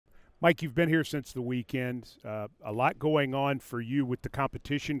Mike, you've been here since the weekend. A lot going on for you with the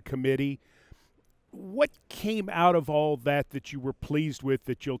competition committee. What came out of all that you were pleased with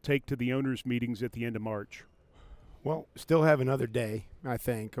that you'll take to the owners' meetings at the end of March? Well, still have another day, I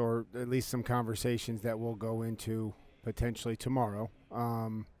think, or at least some conversations that we'll go into potentially tomorrow.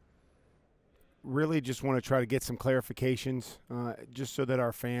 Really just want to try to get some clarifications just so that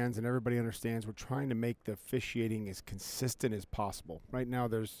our fans and everybody understands we're trying to make the officiating as consistent as possible. Right now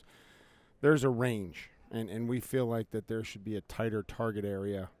there's a range, and we feel like that there should be a tighter target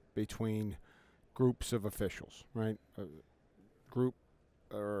area between groups of officials, right? Group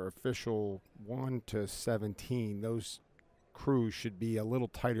or official 1 to 17, those crews should be a little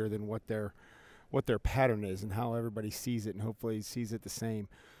tighter than what their pattern is and how everybody sees it, and hopefully sees it the same.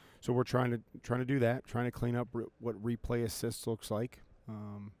 So we're trying to do that, trying to clean up what replay assist looks like.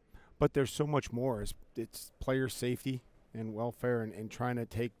 But there's so much more. It's player safety and welfare, and trying to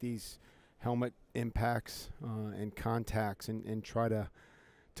take these helmet impacts and contacts and try to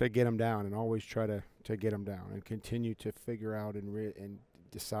get them down, and always try to get them down, and continue to figure out and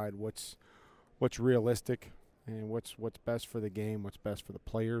decide what's realistic and what's best for the game, what's best for the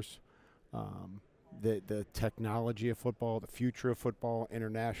players. The technology of football, the future of football,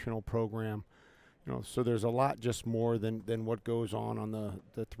 international program, so there's a lot just more than what goes on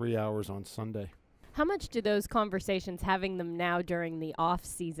the 3 hours on Sunday. How much do those conversations, having them now during the off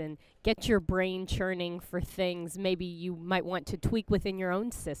season, get your brain churning for things maybe you might want to tweak within your own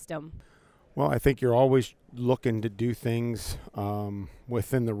system? Well, I think you're always looking to do things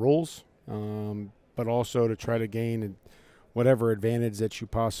within the rules, but also to try to gain whatever advantage that you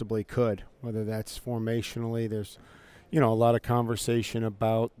possibly could, whether that's formationally. There's, a lot of conversation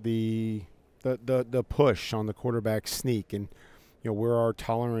about the push on the quarterback sneak, and where our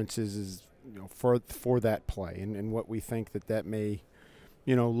tolerance is for that play, and what we think that may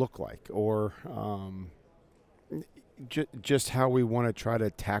look like, or just how we want to try to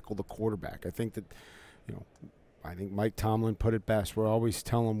tackle the quarterback. I think that I think Mike Tomlin put it best. We're always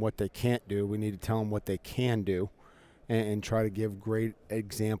telling them what they can't do. We need to tell them what they can do, and try to give great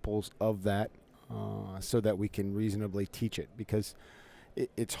examples of that so that we can reasonably teach it, because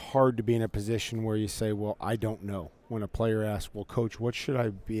it's hard to be in a position where you say, well, I don't know. When a player asks, well, Coach, what should I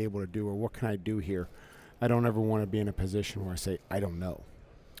be able to do, or what can I do here? I don't ever want to be in a position where I say, I don't know.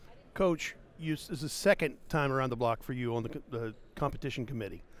 Coach, this is the second time around the block for you on the competition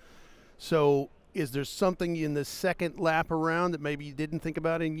committee. So is there something in the second lap around that maybe you didn't think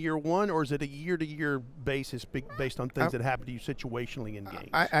about in year one, or is it a year-to-year basis based on things that happen to you situationally in games?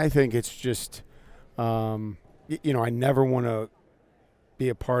 I think it's just, I never want to be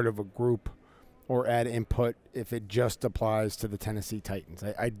a part of a group or add input if it just applies to the Tennessee Titans.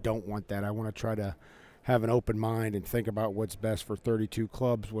 I don't want that. I want to try to have an open mind and think about what's best for 32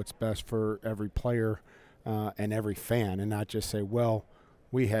 clubs, what's best for every player and every fan, and not just say, well,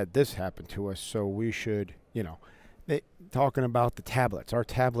 we had this happen to us, so we should, talking about the tablets. Our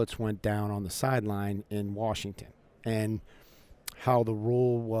tablets went down on the sideline in Washington, and how the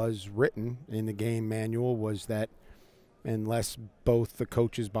rule was written in the game manual was that unless both the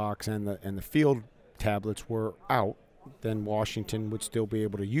coach's box and the field tablets were out, then Washington would still be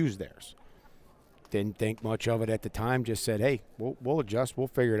able to use theirs. Didn't think much of it at the time, just said, hey, we'll adjust, we'll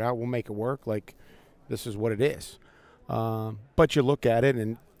figure it out, we'll make it work, like this is what it is. But you look at it,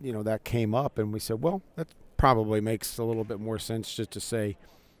 and that came up, and we said, well, that probably makes a little bit more sense just to say,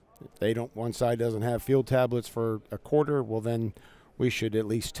 if one side doesn't have field tablets for a quarter, well, then we should at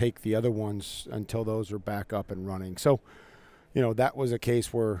least take the other ones until those are back up and running. So, that was a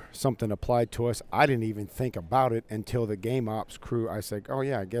case where something applied to us. I didn't even think about it until the game ops crew. I said, oh,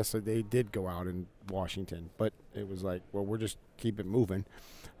 yeah, I guess they did go out in Washington. But it was like, well, we're just keep it moving,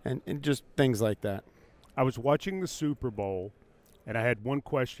 and just things like that. I was watching the Super Bowl, and I had one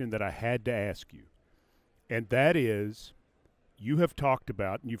question that I had to ask you, and that is, you have talked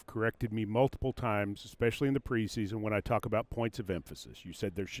about, and you've corrected me multiple times, especially in the preseason when I talk about points of emphasis. You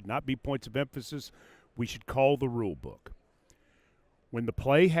said there should not be points of emphasis. We should call the rule book. When the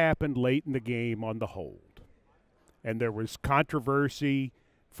play happened late in the game on the hold, and there was controversy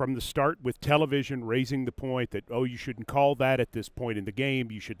from the start with television raising the point that, oh, you shouldn't call that at this point in the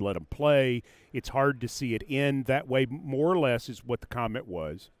game, you should let them play, it's hard to see it end that way, more or less is what the comment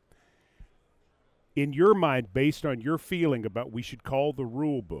was. In your mind, based on your feeling about we should call the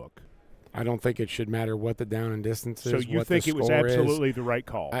rule book, I don't think it should matter what the down and distance is. So you what think the it was score absolutely is. the right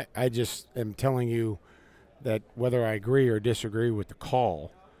call? I just am telling you that whether I agree or disagree with the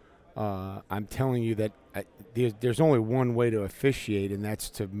call, I'm telling you that there's only one way to officiate, and that's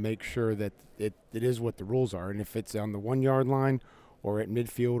to make sure that it is what the rules are. And if it's on the 1 yard line or at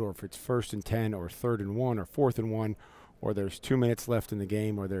midfield, or if it's 1st and 10 or 3rd and 1 or 4th and 1, or there's 2 minutes left in the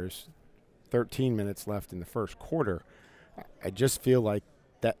game, or there's 13 minutes left in the first quarter. I just feel like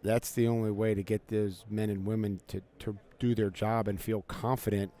that's the only way to get those men and women to do their job and feel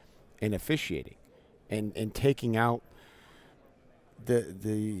confident in officiating and taking out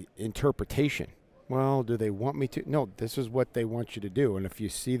the interpretation. Well, do they want me to? No, this is what they want you to do. And if you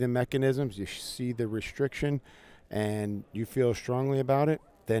see the mechanisms, you see the restriction, and you feel strongly about it,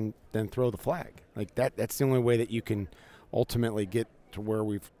 then throw the flag. Like that's the only way that you can ultimately get to where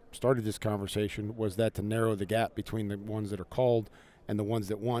we've started this conversation, was that to narrow the gap between the ones that are called and the ones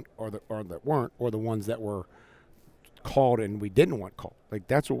that want or that weren't, or the ones that were called and we didn't want called. Like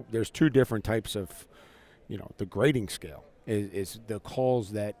there's two different types of, the grading scale is the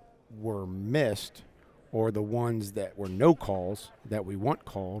calls that were missed, or the ones that were no calls that we want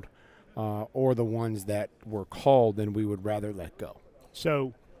called, or the ones that were called and we would rather let go.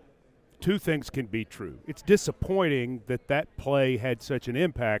 So two things can be true. It's disappointing that play had such an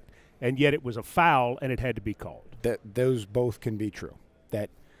impact, and yet it was a foul and it had to be called. Those both can be true. That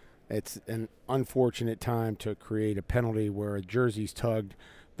it's an unfortunate time to create a penalty where a jersey's tugged,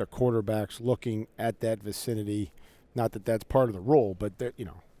 the quarterback's looking at that vicinity. Not that that's part of the rule, but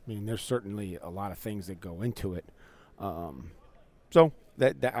there's certainly a lot of things that go into it. So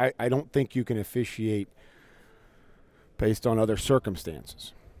I don't think you can officiate based on other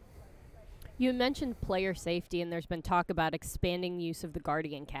circumstances. You mentioned player safety, and there's been talk about expanding use of the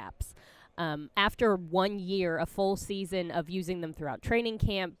Guardian caps. After 1 year, a full season of using them throughout training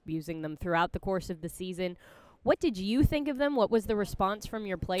camp, using them throughout the course of the season, what did you think of them? What was the response from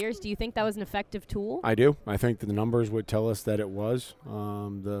your players? Do you think that was an effective tool? I do. I think that the numbers would tell us that it was.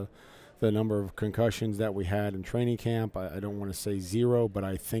 The number of concussions that we had in training camp, I don't want to say 0, but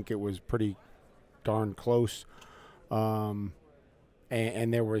I think it was pretty darn close. And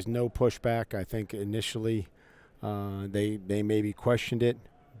there was no pushback. I think initially they maybe questioned it,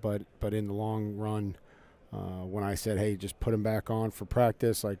 but in the long run, when I said, hey, just put them back on for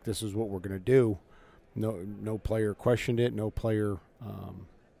practice, like this is what we're going to do, no player questioned it. No player,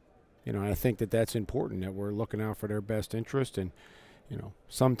 I think that's important, that we're looking out for their best interest. And,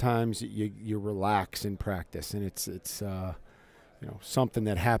 sometimes you relax in practice, and it's something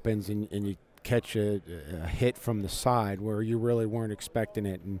that happens and you catch a hit from the side where you really weren't expecting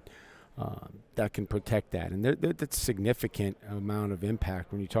it, and that can protect that. And that's a significant amount of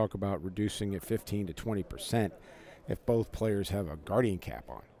impact when you talk about reducing it 15 to 20% if both players have a Guardian cap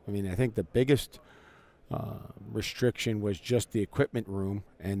on. I mean, I think the biggest restriction was just the equipment room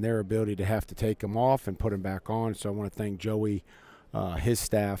and their ability to have to take them off and put them back on. So I want to thank Joey, his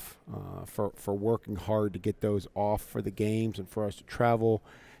staff, for working hard to get those off for the games and for us to travel,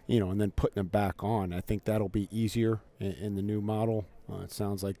 and then putting them back on. I think that'll be easier in the new model. It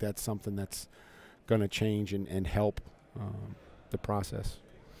sounds like that's something that's going to change and help the process.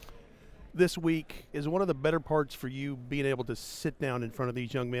 This week, is one of the better parts for you being able to sit down in front of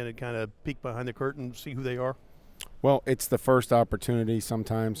these young men and kind of peek behind the curtain, see who they are? Well, it's the first opportunity.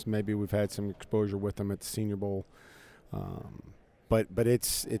 Sometimes maybe we've had some exposure with them at the Senior Bowl. But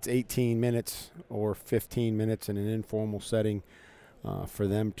it's 18 minutes or 15 minutes in an informal setting for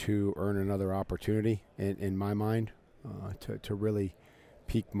them to earn another opportunity, in my mind, to really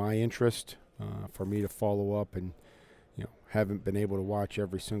pique my interest, for me to follow up, and haven't been able to watch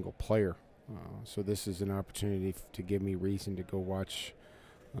every single player. So this is an opportunity to give me reason to go watch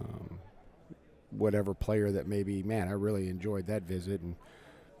whatever player that maybe, man, I really enjoyed that visit and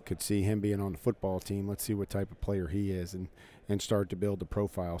could see him being on the football team. Let's see what type of player he is, and start to build the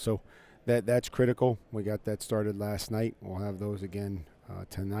profile. So that's critical. We got that started last night. We'll have those again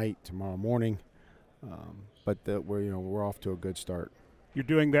tonight, tomorrow morning. But we're off to a good start. You're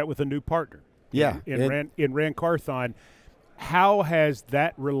doing that with a new partner. Yeah. In Rand Carthon. How has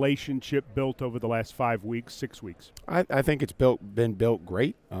that relationship built over the last 5 weeks, 6 weeks? I think it's been built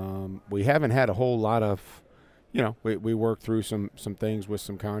great. We haven't had a whole lot of, we worked through some things with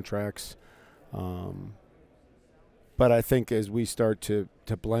some contracts. But I think as we start to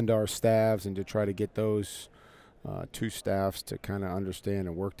blend our staffs and to try to get those two staffs to kind of understand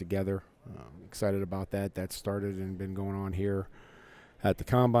and work together, excited about that. That started and been going on here at the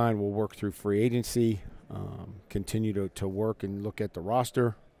Combine. We'll work through free agency. Continue to work and look at the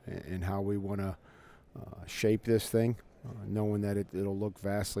roster and how we want to shape this thing, knowing that it'll look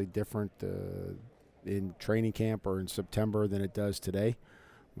vastly different in training camp or in September than it does today.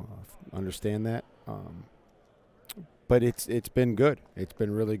 Understand that. But it's been good. It's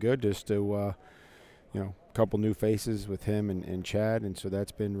been really good just to, a couple new faces with him and Chad, and so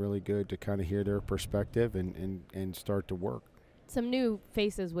that's been really good to kind of hear their perspective and start to work. some new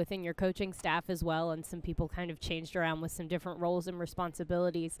faces within your coaching staff as well, and some people kind of changed around with some different roles and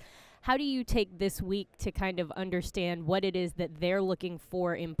responsibilities. How do you take this week to kind of understand what it is that they're looking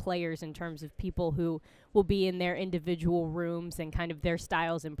for in players in terms of people who will be in their individual rooms and kind of their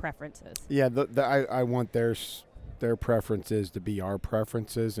styles and preferences? Yeah, I want their preferences to be our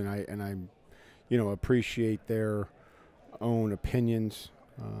preferences, and I appreciate their own opinions,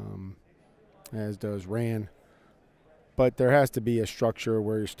 as does Rand. But there has to be a structure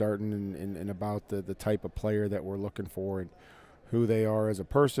where you're starting and about the type of player that we're looking for and who they are as a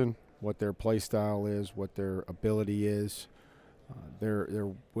person, what their play style is, what their ability is,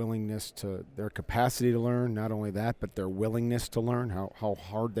 their willingness to, their capacity to learn. Not only that, but their willingness to learn, how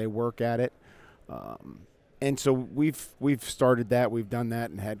hard they work at it. And so we've started that. We've done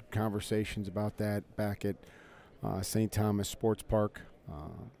that and had conversations about that back at St. Thomas Sports Park.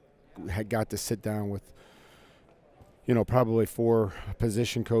 Had got to sit down with probably 4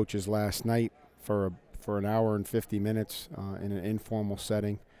 position coaches last night for an hour and 50 minutes in an informal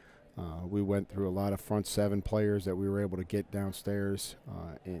setting. We went through a lot of front 7 players that we were able to get downstairs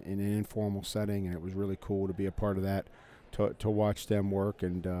in an informal setting, and it was really cool to be a part of that, to watch them work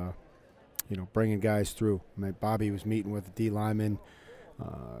and bringing guys through. I mean, Bobby was meeting with a D lineman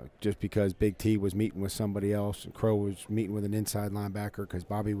just because Big T was meeting with somebody else, and Crow was meeting with an inside linebacker because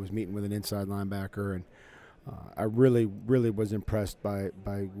Bobby was meeting with an inside linebacker, and I really, really was impressed by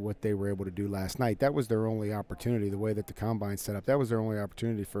what they were able to do last night. That was their only opportunity, the way that the combine set up. That was their only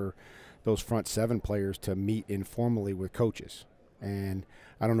opportunity for those front 7 players to meet informally with coaches. And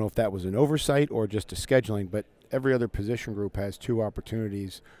I don't know if that was an oversight or just a scheduling, but every other position group has 2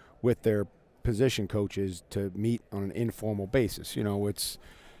 opportunities with their position coaches to meet on an informal basis. It's,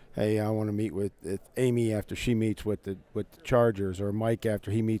 hey, I want to meet with Amie after she meets with the Chargers, or Mike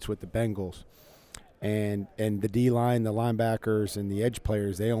after he meets with the Bengals. And the D-line, the linebackers, and the edge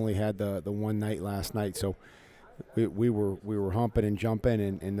players, they only had the one night last night. So we were humping and jumping,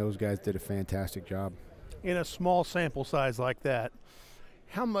 and those guys did a fantastic job. In a small sample size like that,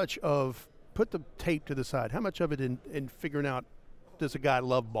 how much of, put the tape to the side, how much of it in figuring out, does a guy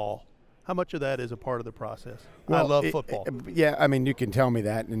love ball? How much of that is a part of the process? Well, I love football. Yeah, I mean, you can tell me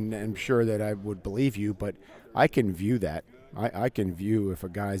that, and I'm sure that I would believe you, but I can view that. I can view if a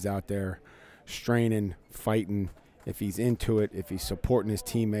guy's out there straining, fighting, if he's into it, if he's supporting his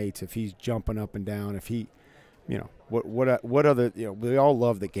teammates, if he's jumping up and down, if he, what other, we all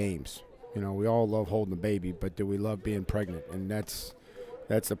love the games. We all love holding the baby, but do we love being pregnant? And that's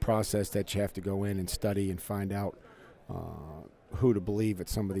the process that you have to go in and study and find out who to believe at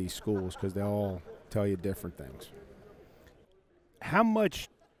some of these schools, because they all tell you different things. How much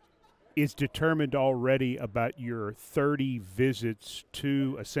is determined already about your 30 visits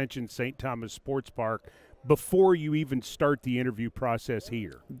to Ascension St. Thomas Sports Park before you even start the interview process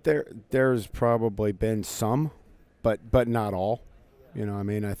here? There's probably been some, but not all.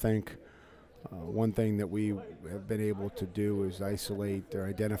 I think one thing that we have been able to do is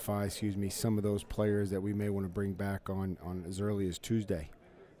identify some of those players that we may want to bring back on as early as Tuesday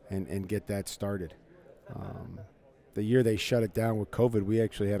and get that started. The year they shut it down with COVID, we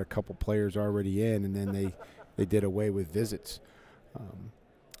actually had a couple players already in, and then they did away with visits.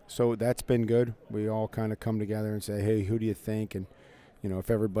 So that's been good. We all kind of come together and say, hey, who do you think? And, if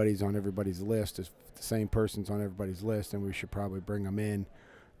everybody's on everybody's list, if the same person's on everybody's list, then we should probably bring them in.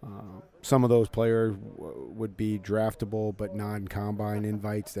 Some of those players would be draftable but non-combine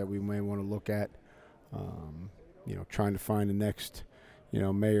invites that we may want to look at. Trying to find the next,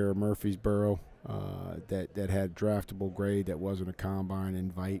 Mayor of Murfreesboro that had draftable grade that wasn't a combine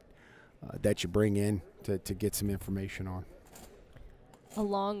invite that you bring in to get some information on.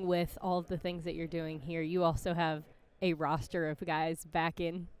 Along with all of the things that you're doing here, you also have a roster of guys back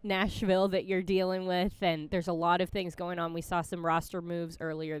in Nashville that you're dealing with, and there's a lot of things going on. We saw some roster moves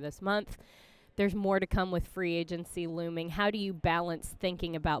earlier this month. There's more to come with free agency looming. How do you balance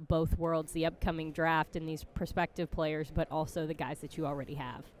thinking about both worlds, the upcoming draft and these prospective players, but also the guys that you already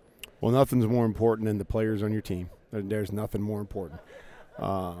have? Well, nothing's more important than the players on your team. There's nothing more important.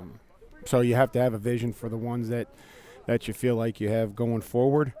 So you have to have a vision for the ones that you feel like you have going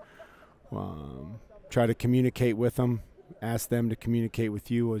forward. Try to communicate with them, ask them to communicate with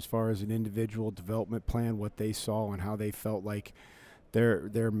you as far as an individual development plan, what they saw and how they felt like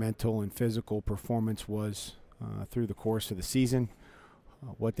their mental and physical performance was through the course of the season,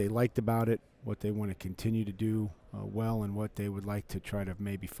 what they liked about it, what they want to continue to do well, and what they would like to try to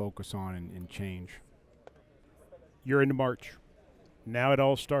maybe focus on and change. You're into March. Now it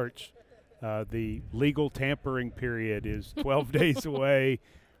all starts. The legal tampering period is 12 days away.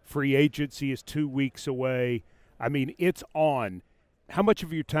 Free agency is 2 weeks away. I mean, it's on. How much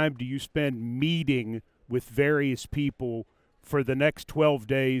of your time do you spend meeting with various people for the next 12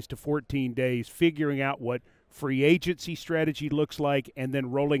 days to 14 days, figuring out what free agency strategy looks like and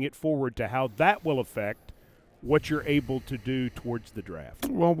then rolling it forward to how that will affect what you're able to do towards the draft?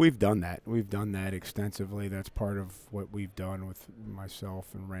 Well, we've done that. We've done that extensively. That's part of what we've done with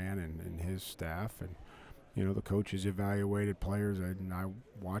myself and Rand and his staff. And, you know, the coaches evaluated players, and I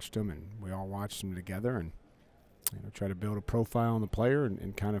watched them, and we all watched them together, and, you know, try to build a profile on the player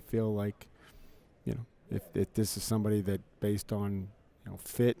and kind of feel like, you know, if this is somebody that based on, you know,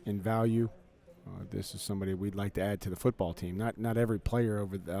 fit and value, this is somebody we'd like to add to the football team. Not every player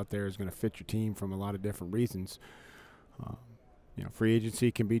out there is going to fit your team from a lot of different reasons. You know, free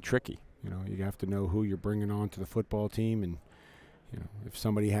agency can be tricky. You know, you have to know who you're bringing on to the football team, and, you know, if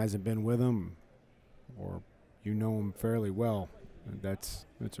somebody hasn't been with them or you know them fairly well, that's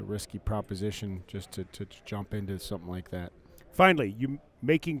a risky proposition just to jump into something like that. Finally, you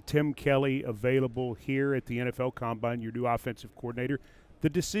making Tim Kelly available here at the NFL Combine, your new offensive coordinator. The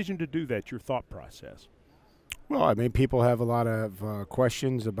decision to do that, your thought process? Well, I mean, people have a lot of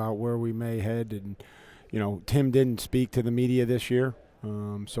questions about where we may head, and, you know, Tim didn't speak to the media this year,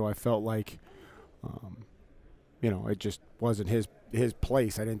 so I felt like, you know, it just wasn't his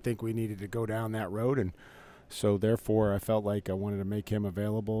place. I didn't think we needed to go down that road, and so therefore I felt like I wanted to make him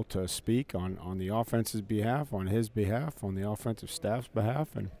available to speak on the offense's behalf, on his behalf, on the offensive staff's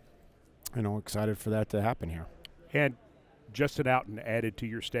behalf, and, you know, excited for that to happen here. And Justin Outen added to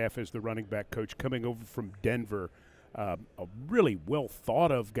your staff as the running back coach, coming over from Denver, a really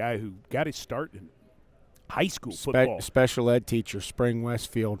well-thought-of guy who got his start in high school football. Special ed teacher, Spring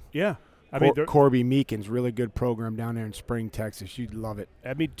Westfield. Yeah. I mean, Corby Meekins, really good program down there in Spring, Texas. You'd love it.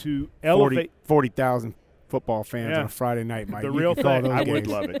 I mean, to elevate 40,000 football fans on a Friday night, Mike. The real thing. I would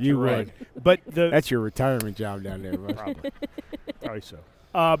love it. You would. Right. But that's your retirement job down there, Russ. Probably so.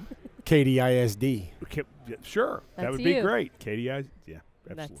 KDISD. Sure. That's that would you. be great. KDI, yeah,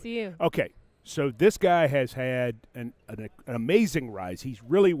 absolutely. That's you. Okay, so this guy has had an amazing rise. He's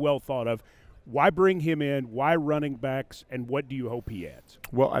really well thought of. Why bring him in? Why running backs? And what do you hope he adds?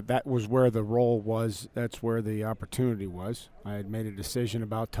 Well, that was where the role was. That's where the opportunity was. I had made a decision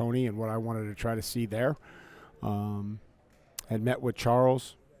about Tony and what I wanted to try to see there. Had met with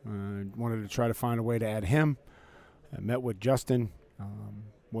Charles. Wanted to try to find a way to add him. I met with Justin.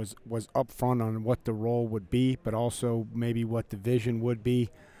 Was upfront on what the role would be, but also maybe what the vision would be.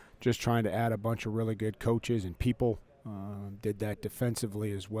 Just trying to add a bunch of really good coaches and people. Did that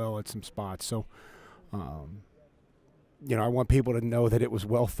defensively as well at some spots. So, you know, I want people to know that it was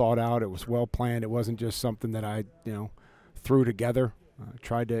well thought out. It was well planned. It wasn't just something that I, you know, threw together.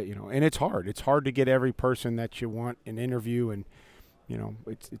 Tried to, you know, and it's hard. It's hard to get every person that you want an interview, and, you know,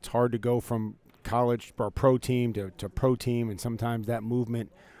 it's hard to go from college or pro team to pro team, and sometimes that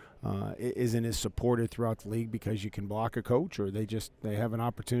movement isn't as supported throughout the league because you can block a coach, or they have an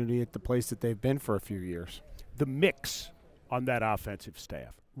opportunity at the place that they've been for a few years. The mix on that offensive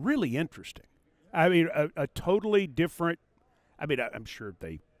staff, really interesting. I mean, a totally different. I mean, I'm sure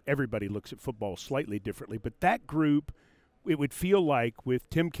everybody looks at football slightly differently, but that group, it would feel like, with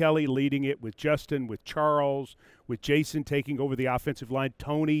Tim Kelly leading it, with Justin, with Charles, with Jason taking over the offensive line,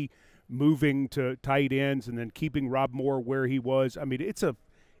 Tony moving to tight ends, and then keeping Rob Moore where he was. I mean, it's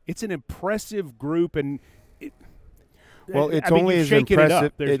an impressive group, and it's only as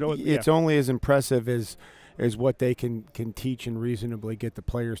impressive. It's only as impressive as what they can teach and reasonably get the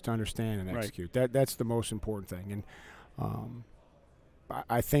players to understand and execute. Right. That's the most important thing, and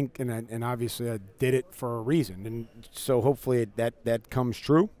I think, and obviously I did it for a reason, and so hopefully that comes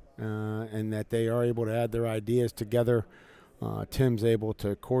true, and that they are able to add their ideas together. Tim's able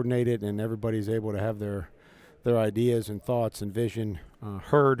to coordinate it, and everybody's able to have their ideas and thoughts and vision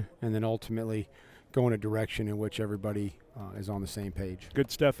heard, and then ultimately go in a direction in which everybody is on the same page. Good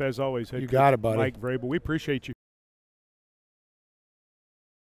stuff as always. You got it, buddy. Mike Vrabel, we appreciate you.